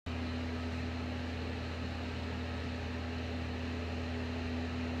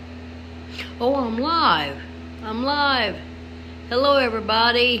Oh, I'm live. I'm live. Hello,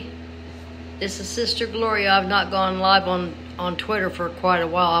 everybody. This is Sister Gloria. I've not gone live on Twitter for quite a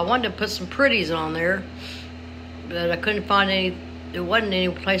while. I wanted to put some pretties on there, but I couldn't find any. There wasn't any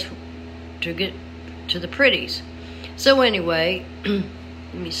place to get to the pretties. So anyway, let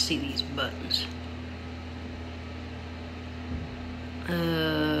me see these buttons.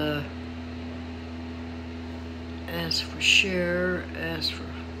 Ask for share, ask for,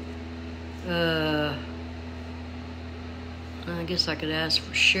 I guess I could ask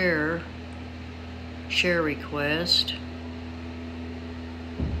for share request.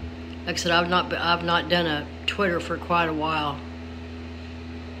 Like I said, I've not done a Twitter for quite a while.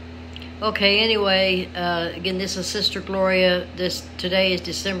 Okay, anyway, again, this is Sister Gloria. Today is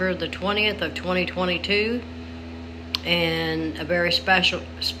December the 20th of 2022, and a very special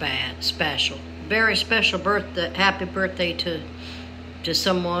birthday, happy birthday to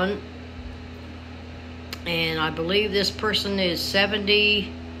someone. And I believe this person is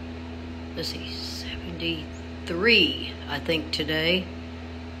 73, I think, today.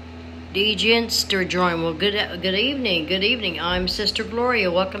 Degenster join. Well, good evening. I'm Sister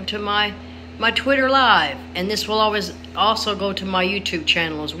Gloria. Welcome to my Twitter live, and this will always also go to my YouTube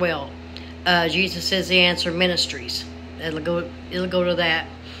channel as well. Jesus is the Answer Ministries. It'll go to that.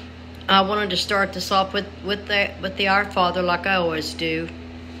 I wanted to start this off with the Our Father, like I always do.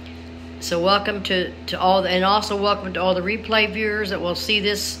 So welcome to all, and also welcome to all the replay viewers that will see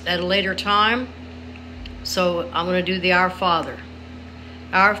this at a later time. So I'm going to do the Our Father.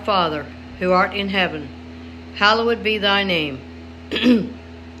 Our Father, who art in heaven, hallowed be thy name.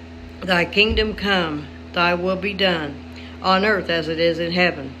 Thy kingdom come, thy will be done, on earth as it is in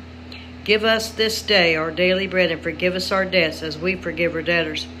heaven. Give us this day our daily bread, and forgive us our debts as we forgive our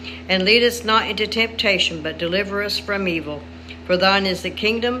debtors. And lead us not into temptation, but deliver us from evil. For thine is the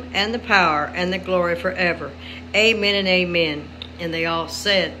kingdom, and the power, and the glory forever. Amen and amen. And they all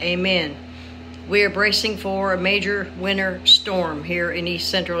said, amen. We are bracing for a major winter storm here in East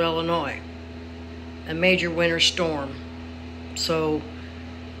Central Illinois. A major winter storm. So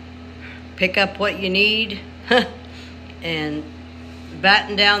pick up what you need and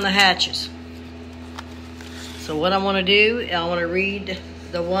batten down the hatches. So what I want to do, I want to read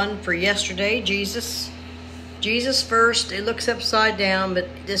the one for yesterday. Jesus first. It looks upside down, but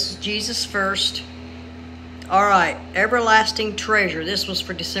this is Jesus first. All right, everlasting treasure. This was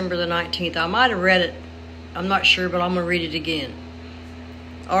for December the 19th. I might have read it. I'm not sure, but I'm going to read it again.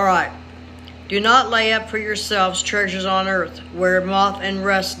 All right. Do not lay up for yourselves treasures on earth, where moth and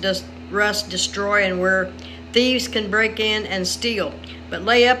rust destroy, and where thieves can break in and steal. But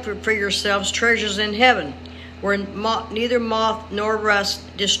lay up for yourselves treasures in heaven, where neither moth nor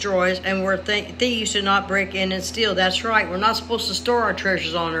rust destroys, and where thieves do not break in and steal. That's right. We're not supposed to store our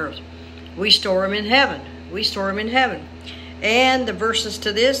treasures on earth. We store them in heaven. We store them in heaven. And the verses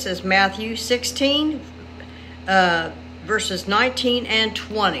to this is Matthew 16, verses 19 and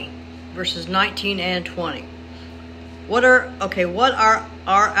 20. Verses 19 and 20. What are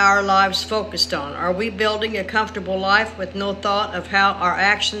our lives focused on? Are we building a comfortable life with no thought of how our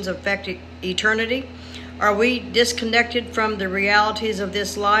actions affect eternity? Are we disconnected from the realities of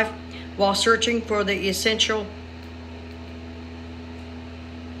this life while searching for the essential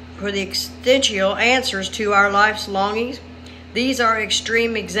answers to our life's longings? These are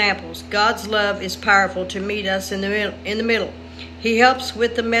extreme examples. God's love is powerful to meet us in the middle. He helps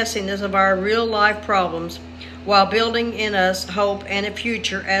with the messiness of our real life problems while building in us hope and a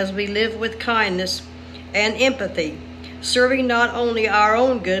future as we live with kindness and empathy, serving not only our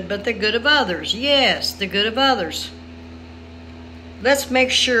own good but the good of others. Yes, the good of others. Let's make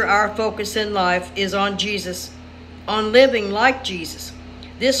sure our focus in life is on Jesus, on living like Jesus.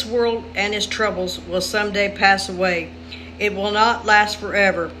 This world and its troubles will someday pass away. It will not last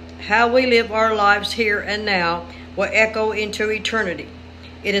forever. How we live our lives here and now will echo into eternity.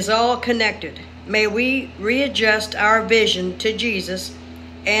 It is all connected. May we readjust our vision to Jesus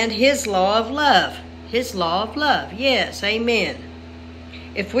and His law of love. His law of love. Yes, amen.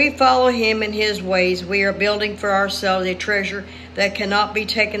 If we follow Him in His ways, we are building for ourselves a treasure that cannot be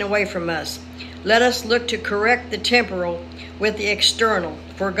taken away from us. Let us look to correct the temporal with the external,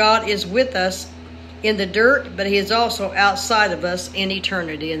 for God is with us in the dirt, but He is also outside of us in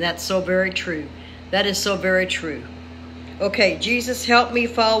eternity. And that's so very true. That is so very true. Okay, Jesus, help me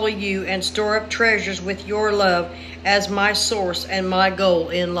follow you and store up treasures with your love as my source and my goal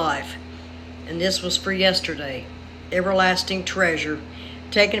in life. And this was for yesterday. Everlasting treasure.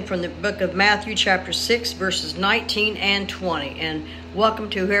 Taken from the book of Matthew chapter 6, verses 19 and 20. And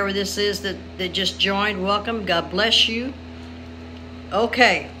welcome to whoever this is that just joined. Welcome. God bless you.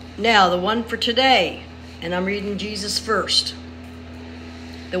 Okay, Now, the one for today, and I'm reading Jesus first.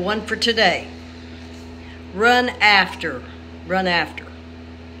 The one for today. Run after. Run after.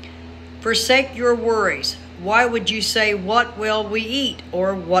 Forsake your worries. Why would you say, what will we eat?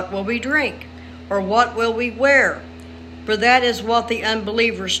 Or what will we drink? Or what will we wear? For that is what the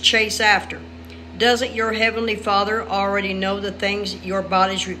unbelievers chase after. Doesn't your heavenly Father already know the things your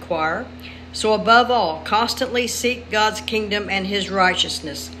bodies require? So above all, constantly seek God's kingdom and his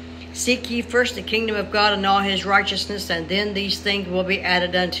righteousness. Seek ye first the kingdom of God and all his righteousness, and then these things will be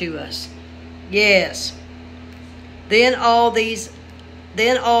added unto us. Yes. Then all these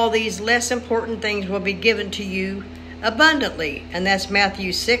less important things will be given to you abundantly. And that's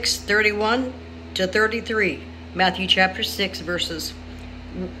Matthew 6:31 to 33. Matthew chapter 6, verses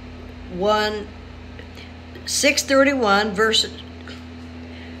 6:31 verses.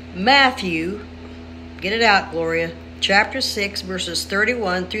 Matthew, get it out, Gloria. Chapter 6, verses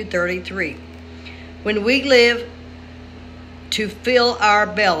 31 through 33. When we live to fill our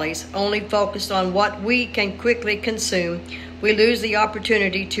bellies, only focused on what we can quickly consume, we lose the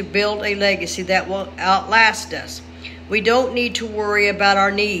opportunity to build a legacy that will outlast us. We don't need to worry about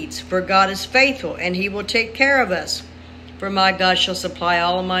our needs, for God is faithful, and he will take care of us. For my God shall supply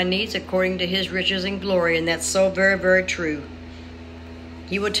all of my needs according to his riches and glory, and that's so very, very true.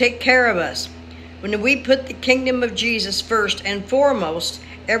 He will take care of us. When we put the kingdom of Jesus first and foremost,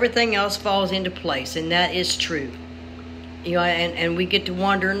 everything else falls into place, and that is true. You know, and we get to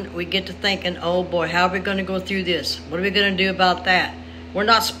wondering, we get to thinking, oh boy, how are we going to go through this? What are we going to do about that? We're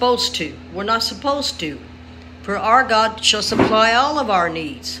not supposed to. We're not supposed to. For our God shall supply all of our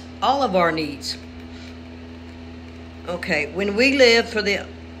needs. All of our needs. Okay, when we live for the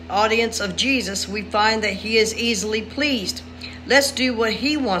audience of Jesus, we find that he is easily pleased. Let's do what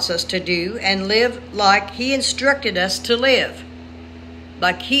he wants us to do and live like he instructed us to live.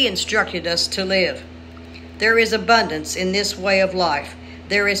 Like he instructed us to live. There is abundance in this way of life.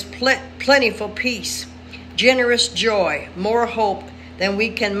 There is plentiful peace, generous joy, more hope than we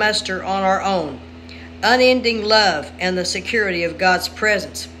can muster on our own, unending love, and the security of God's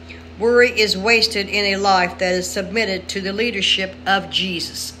presence. Worry is wasted in a life that is submitted to the leadership of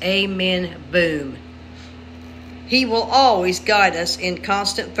Jesus. Amen. Boom. He will always guide us in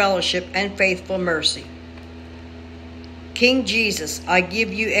constant fellowship and faithful mercy. King Jesus, I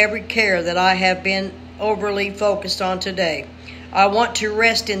give you every care that I have been overly focused on today. I want to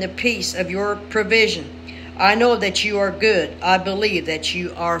rest in the peace of your provision. I know that you are good. I believe that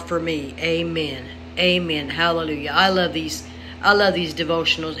you are for me. Amen. Amen. Hallelujah. I love these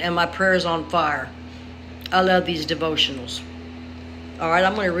devotionals, and my prayer's on fire. I love these devotionals. All right,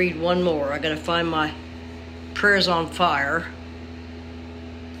 I'm going to read one more. I got to find my prayers on fire.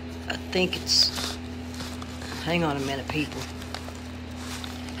 I think it's, hang on a minute, people.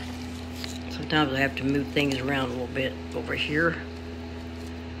 Sometimes I have to move things around a little bit over here.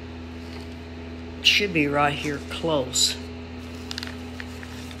 It should be right here close.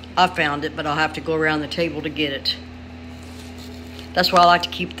 I found it, but I'll have to go around the table to get it. That's why I like to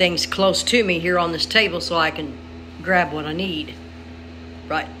keep things close to me here on this table so I can grab what I need.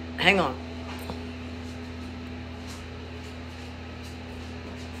 Right, hang on.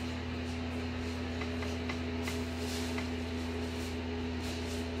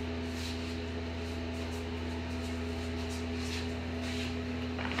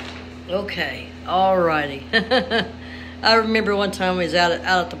 Okay, alrighty. I remember one time I was out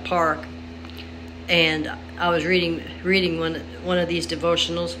at the park, and I was reading one of these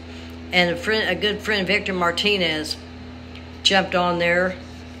devotionals, and a good friend, Victor Martinez, jumped on there,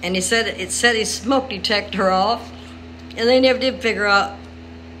 and it set his smoke detector off, and they never did figure out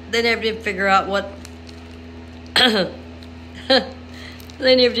what they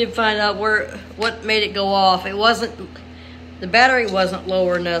never did find out what made it go off. It wasn't, the battery wasn't low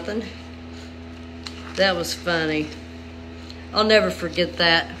or nothing. That was funny. I'll never forget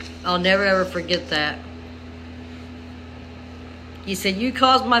that. I'll never ever forget that. He said, you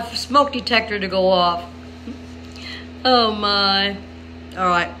caused my smoke detector to go off. Oh my. All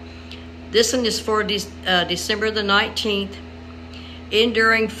right. This one is for December the 19th.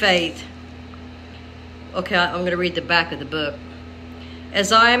 Enduring faith. Okay, I'm going to read the back of the book.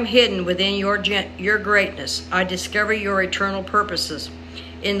 As I am hidden within your greatness, I discover your eternal purposes.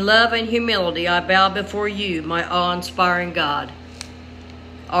 In love and humility, I bow before you, my awe-inspiring God.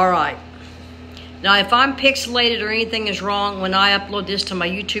 All right. Now, if I'm pixelated or anything is wrong when I upload this to my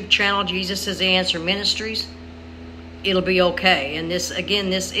YouTube channel, Jesus is the Answer Ministries, it'll be okay. And this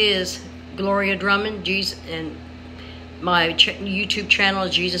is Gloria Drummond, Jesus, and my YouTube channel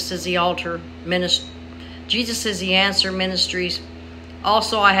is Jesus is the Answer Ministries.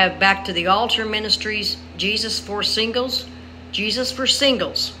 Also, I have Back to the Altar Ministries, Jesus for Singles. Jesus for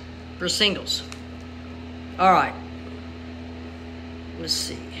Singles. For singles. All right. Let's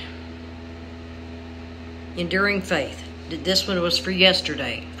see. Enduring Faith. This one was for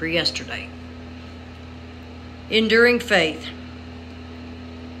yesterday. For yesterday. Enduring Faith.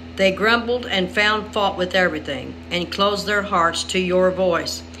 They grumbled and found fault with everything, and closed their hearts to your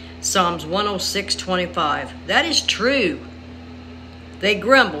voice. Psalms 106:25. That is true. They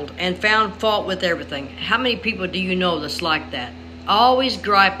grumbled and found fault with everything. How many people do you know that's like that? Always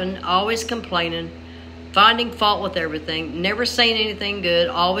griping, always complaining, finding fault with everything, never saying anything good,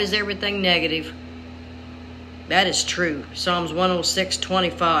 always everything negative. That is true. Psalms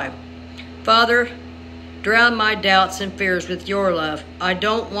 106:25. Father, drown my doubts and fears with your love. I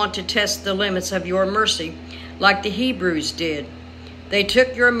don't want to test the limits of your mercy like the Hebrews did. They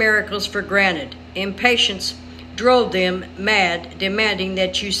took your miracles for granted. Impatience drove them mad, demanding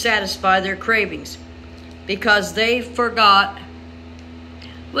that you satisfy their cravings. Because they forgot.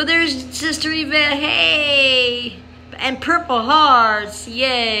 Well, there's Sister Yvette. Hey! And purple hearts.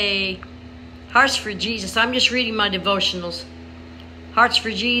 Yay! Hearts for Jesus. I'm just reading my devotionals. Hearts for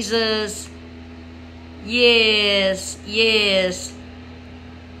Jesus. Yes, yes.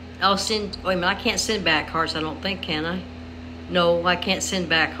 I'll send, wait a minute, I can't send back hearts, I don't think, can I? No, I can't send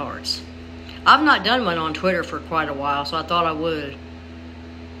back hearts. I've not done one on Twitter for quite a while, so I thought I would.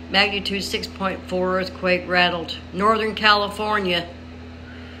 Magnitude 6.4 earthquake rattled Northern California.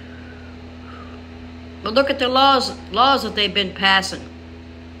 But look at the laws that they've been passing.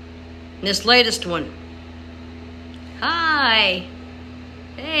 This latest one. Hi.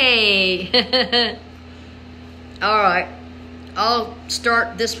 Hey. All right, I'll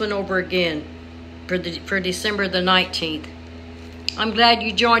start this one over again for December the 19th. I'm glad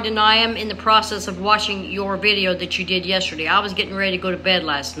you joined, and I am in the process of watching your video that you did yesterday. I was getting ready to go to bed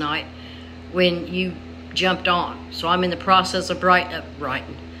last night when you jumped on, so I'm in the process of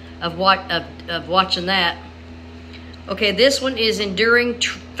watching that. Okay, this one is Enduring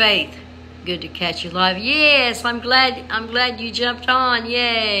Faith. Good to catch you live. Yes, I'm glad you jumped on.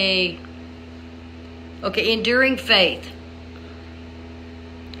 Yay. Okay, Enduring Faith.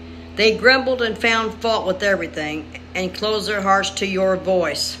 They grumbled and found fault with everything, and closed their hearts to your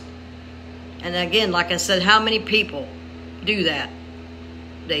voice. And again, like I said, how many people do that?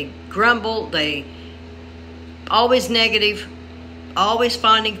 They grumble, they always negative, always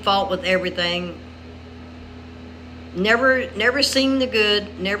finding fault with everything. Never seen the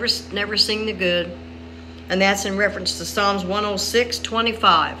good, never seen the good. And that's in reference to Psalms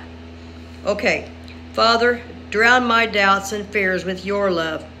 106:25. Okay. Father, drown my doubts and fears with your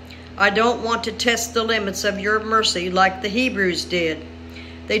love. I don't want to test the limits of your mercy like the Hebrews did.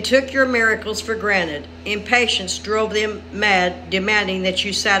 They took your miracles for granted. Impatience drove them mad, demanding that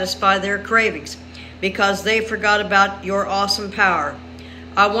you satisfy their cravings, because they forgot about your awesome power.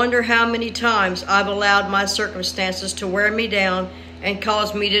 I wonder how many times I've allowed my circumstances to wear me down and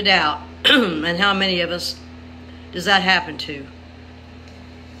cause me to doubt. And how many of us does that happen to?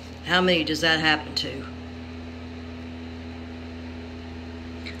 How many does that happen to?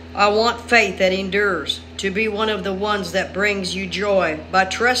 I want faith that endures, to be one of the ones that brings you joy by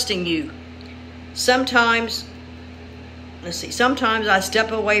trusting you. Sometimes I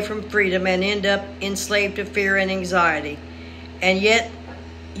step away from freedom and end up enslaved to fear and anxiety. And yet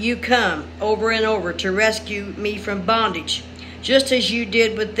you come over and over to rescue me from bondage, just as you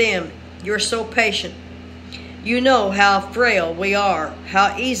did with them. You're so patient. You know how frail we are,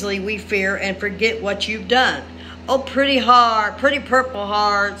 how easily we fear and forget what you've done. Oh, pretty purple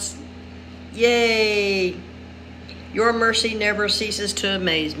hearts. Yay. Your mercy never ceases to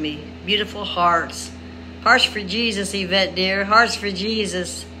amaze me. Beautiful hearts. Hearts for Jesus, Yvette dear. Hearts for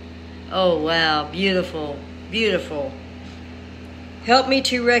Jesus. Oh, wow. Beautiful. Beautiful. Help me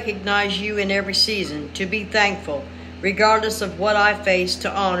to recognize you in every season, to be thankful, regardless of what I face,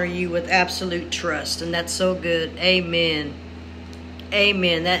 to honor you with absolute trust. And that's so good. Amen.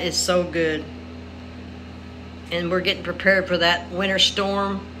 Amen. That is so good. And we're getting prepared for that winter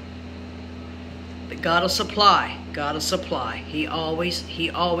storm. But God will supply. God will supply. He always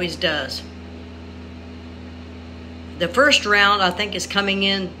does. The first round, I think, is coming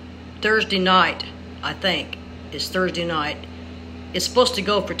in Thursday night. I think it's Thursday night. It's supposed to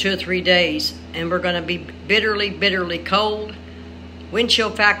go for 2 or 3 days, and we're going to be bitterly cold. Wind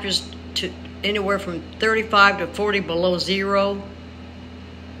chill factors to anywhere from 35 to 40 below zero.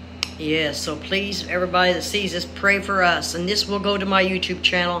 Yes, so please, everybody that sees this, pray for us. And this will go to my YouTube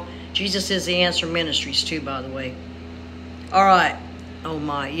channel. Jesus is the Answer Ministries too, by the way. All right. Oh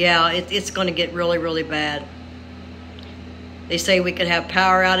my, yeah, it's going to get really bad. They say we could have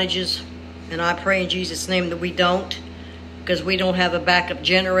power outages, and I pray in Jesus' name that we don't, because we don't have a backup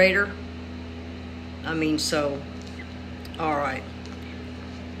generator. I mean, so, all right.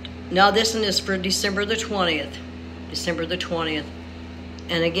 Now this one is for December the 20th. December the 20th.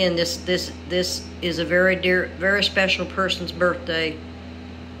 And again, this is a very special person's birthday,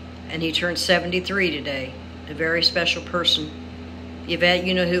 and he turned 73 today. A very special person. Yvette,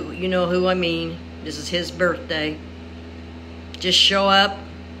 you know who I mean. This is his birthday. Just show up.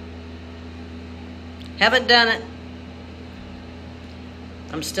 Haven't done it.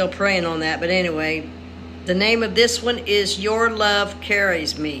 I'm still praying on that, but anyway, the name of this one is Your Love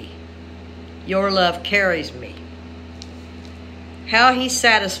Carries Me. Your Love Carries Me. How he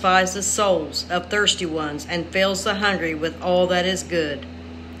satisfies the souls of thirsty ones and fills the hungry with all that is good.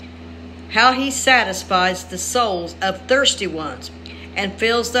 How he satisfies the souls of thirsty ones and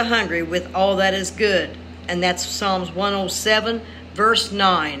fills the hungry with all that is good. And that's Psalms 107, verse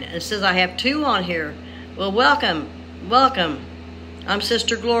 9. And it says, I have two on here. Well, welcome. Welcome. I'm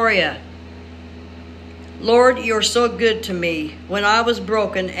Sister Gloria. Lord, you're so good to me. When I was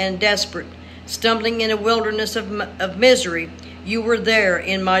broken and desperate, stumbling in a wilderness of misery, you were there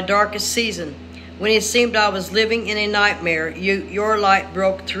in my darkest season. When it seemed I was living in a nightmare, your light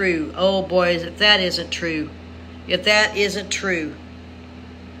broke through. Oh, boys, if that isn't true. If that isn't true.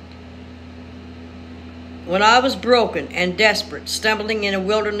 When I was broken and desperate, stumbling in a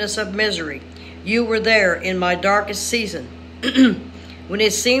wilderness of misery, you were there in my darkest season. When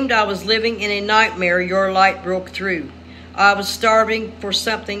it seemed I was living in a nightmare, your light broke through. I was starving for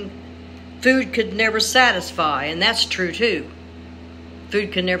something food could never satisfy, and that's true too.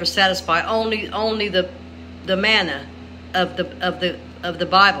 Food could never satisfy. Only the manna of the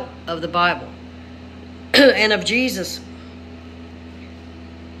Bible, and of Jesus.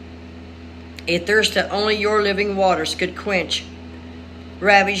 A thirst that only your living waters could quench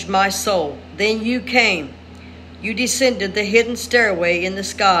ravaged my soul. Then you came. You descended the hidden stairway in the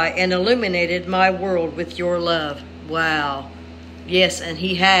sky and illuminated my world with your love. Wow. Yes, and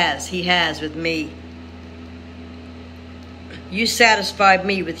He has with me. You satisfied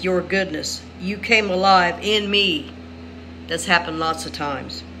me with your goodness. You came alive in me. That's happened lots of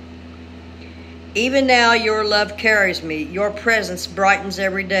times. Even now your love carries me. Your presence brightens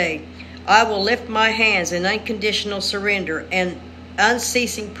every day. I will lift my hands in unconditional surrender and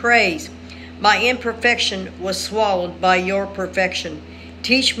unceasing praise. My imperfection was swallowed by your perfection.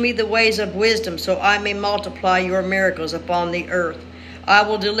 Teach me the ways of wisdom so I may multiply your miracles upon the earth. I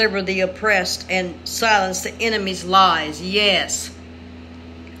will deliver the oppressed and silence the enemy's lies. Yes.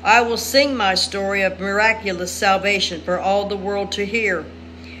 I will sing my story of miraculous salvation for all the world to hear.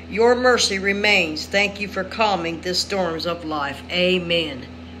 Your mercy remains. Thank you for calming the storms of life. Amen.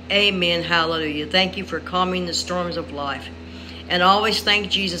 Amen. Hallelujah. Thank you for calming the storms of life. And always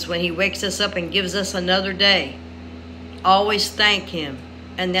thank Jesus when He wakes us up and gives us another day. Always thank Him.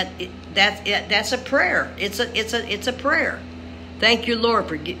 And that's a prayer. It's a prayer. Thank you, Lord,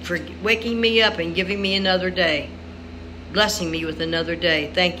 for waking me up and giving me another day. Blessing me with another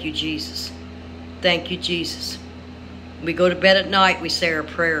day. Thank you, Jesus. Thank you, Jesus. We go to bed at night, we say our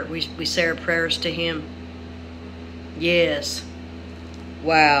prayer. We say our prayers to Him. Yes.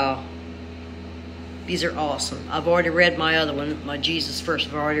 Wow. These are awesome. I've already read my other one, my Jesus First.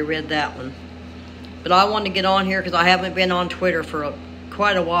 I've already read that one. But I wanted to get on here because I haven't been on Twitter for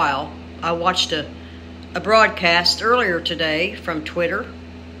quite a while. I watched a broadcast earlier today from Twitter.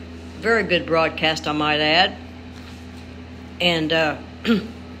 Very good broadcast, I might add. And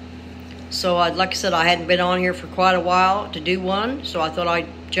so, like I said, I hadn't been on here for quite a while to do one. So I thought I'd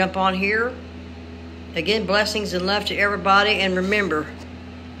jump on here. Again, blessings and love to everybody. And remember,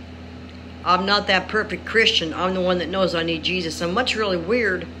 I'm not that perfect Christian. I'm the one that knows I need Jesus. And what's really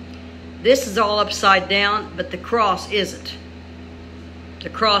weird, this is all upside down, but the cross isn't. The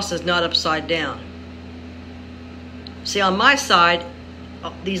cross is not upside down. See, on my side,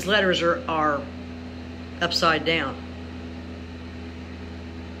 these letters are upside down.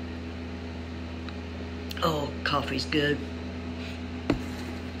 Oh, coffee's good.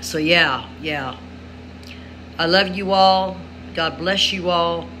 So yeah. I love you all. God bless you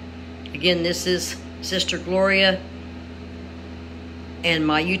all. Again, this is Sister Gloria. And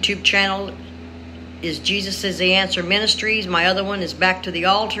my YouTube channel is Jesus is the Answer Ministries. My other one is Back to the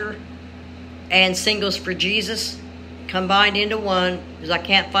Altar and Singles for Jesus, combined into one, because I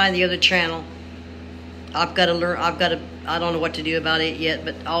can't find the other channel. I've got to learn. I don't know what to do about it yet,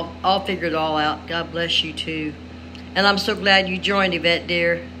 but I'll figure it all out. God bless you too. And I'm so glad you joined, Yvette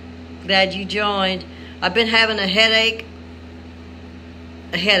dear. Glad you joined. I've been having a headache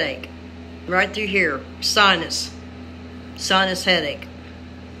right through here, sinus sinus headache.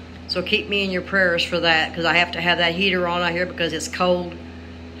 So keep me in your prayers for that, because I have to have that heater on out here because it's cold.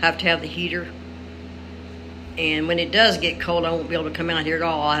 I have to have the heater. And when it does get cold, I won't be able to come out here at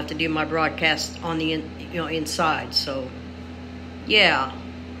all. I'll have to do my broadcast on the inside. So, yeah.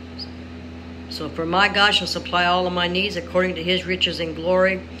 So for my God shall supply all of my needs according to his riches and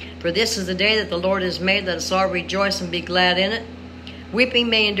glory. For this is the day that the Lord has made. Let us all rejoice and be glad in it. Weeping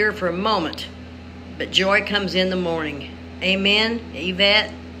may endure for a moment, but joy comes in the morning. Amen,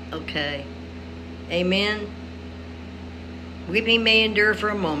 Yvette? Okay. Amen. Weeping may endure for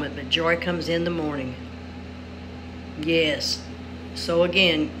a moment, but joy comes in the morning. Yes. So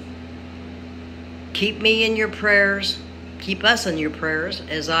again, keep me in your prayers. Keep us in your prayers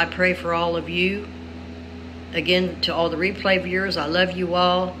as I pray for all of you. Again, to all the replay viewers, I love you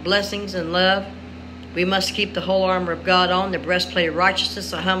all. Blessings and love. We must keep the whole armor of God on, the breastplate of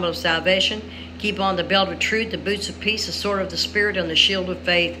righteousness, the helmet of salvation. Keep on the belt of truth, the boots of peace, the sword of the Spirit, and the shield of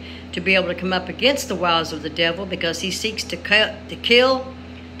faith, to be able to come up against the wiles of the devil, because he seeks to kill,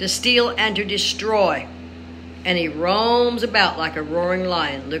 to steal, and to destroy. And he roams about like a roaring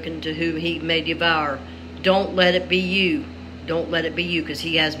lion, looking to whom he may devour. Don't let it be you. Don't let it be you, because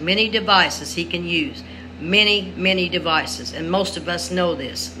he has many devices he can use. Many, many devices. And most of us know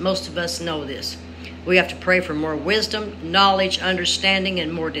this. Most of us know this. We have to pray for more wisdom, knowledge, understanding,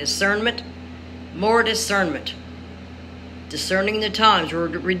 and more discernment. More discernment. Discerning the times. We're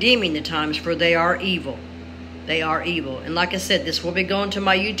redeeming the times, for they are evil. They are evil. And like I said, this will be going to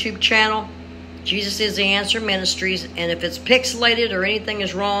my YouTube channel, Jesus is the Answer Ministries. And if it's pixelated or anything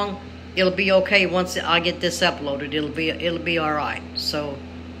is wrong, it'll be okay once I get this uploaded. It'll be all right. So,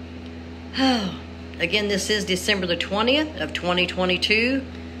 again, this is December the 20th of 2022.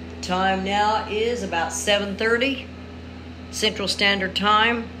 Time now is about 7:30 Central Standard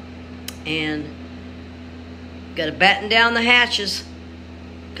Time, and got to batten down the hatches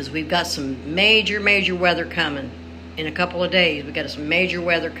because we've got some major weather coming in a couple of days. We've got some major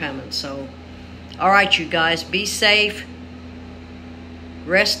weather coming. So, all right, you guys, be safe.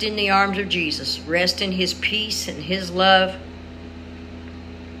 Rest in the arms of Jesus. Rest in his peace and his love.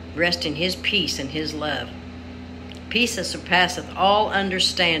 Rest in his peace and his love. Peace that surpasseth all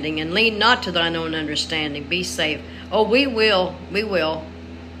understanding, and lean not to thine own understanding. Be safe. Oh, we will. We will.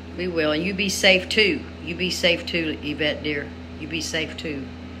 We will. And you be safe too. You be safe too, Yvette, dear. You be safe too.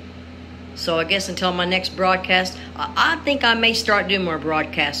 So I guess until my next broadcast, I think I may start doing more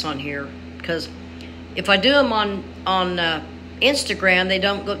broadcasts on here, because if I do them on Instagram, they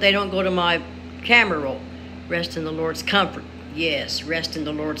don't go to my camera roll. Rest in the Lord's comfort. Yes, rest in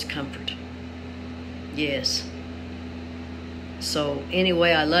the Lord's comfort. Yes. So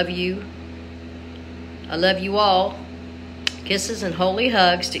anyway, I love you. I love you all. Kisses and holy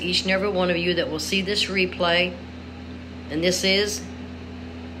hugs to each and every one of you that will see this replay. And this is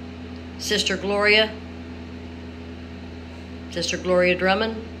Sister Gloria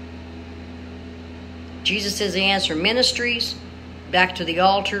Drummond. Jesus is the Answer Ministries. Back to the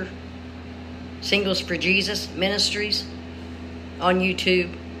Altar. Singles for Jesus Ministries on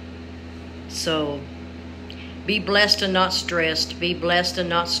YouTube. So, be blessed and not stressed. Be blessed and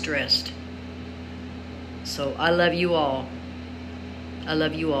not stressed. So, I love you all. I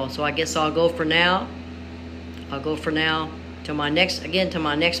love you all. So, I guess I'll go for now. I'll go for now to my next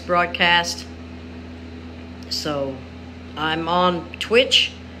broadcast. So, I'm on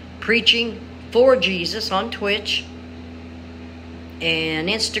Twitch, preaching for Jesus on Twitch. And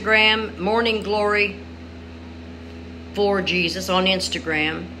Instagram, Morning Glory for Jesus on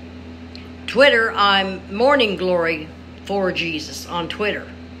Instagram. Twitter, I'm Morning Glory for Jesus on Twitter.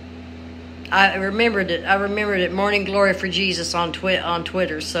 I remembered it. Morning Glory for Jesus on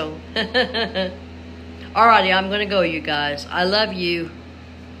Twitter. So, alrighty, I'm gonna go, you guys. I love you.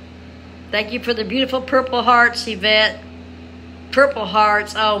 Thank you for the beautiful purple hearts, Yvette. Purple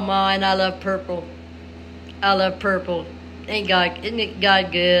hearts. Oh mine, I love purple. I love purple. Isn't it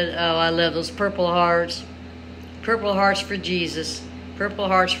God good? Oh, I love those purple hearts. Purple hearts for Jesus. Purple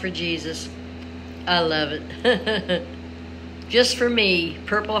hearts for Jesus. I love it. Just for me.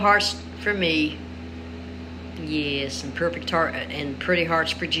 Purple hearts for me. Yes, and perfect heart and pretty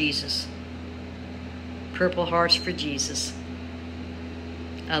hearts for Jesus. Purple hearts for Jesus.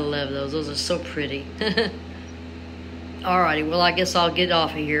 I love those. Those are so pretty. Alrighty, well, I guess I'll get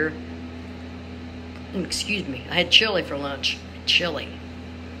off of here. Excuse me. I had chili for lunch. Chili.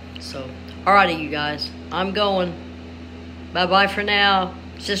 So, alrighty, you guys. I'm going. Bye-bye for now.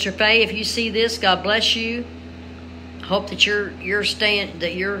 Sister Faye, if you see this, God bless you. Hope that you're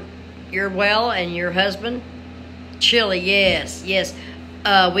well, and your husband. Chili, yes, yes.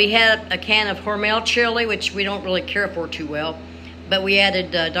 We had a can of Hormel chili, which we don't really care for too well. But we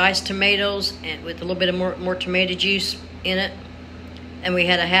added diced tomatoes and with a little bit of more tomato juice in it. And we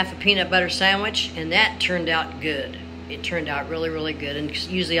had a half a peanut butter sandwich, and that turned out good. It turned out really, really good. And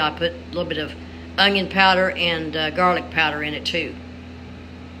usually I put a little bit of onion powder and garlic powder in it too.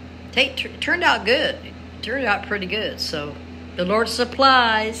 It turned out good. It turned out pretty good. So the Lord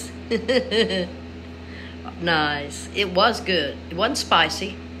supplies. Nice. It was good. It wasn't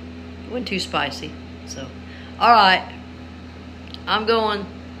spicy. It wasn't too spicy. So, all right. I'm going.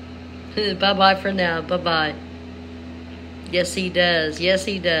 Bye-bye for now. Bye-bye. Yes, he does. Yes,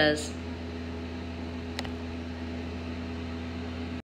 he does.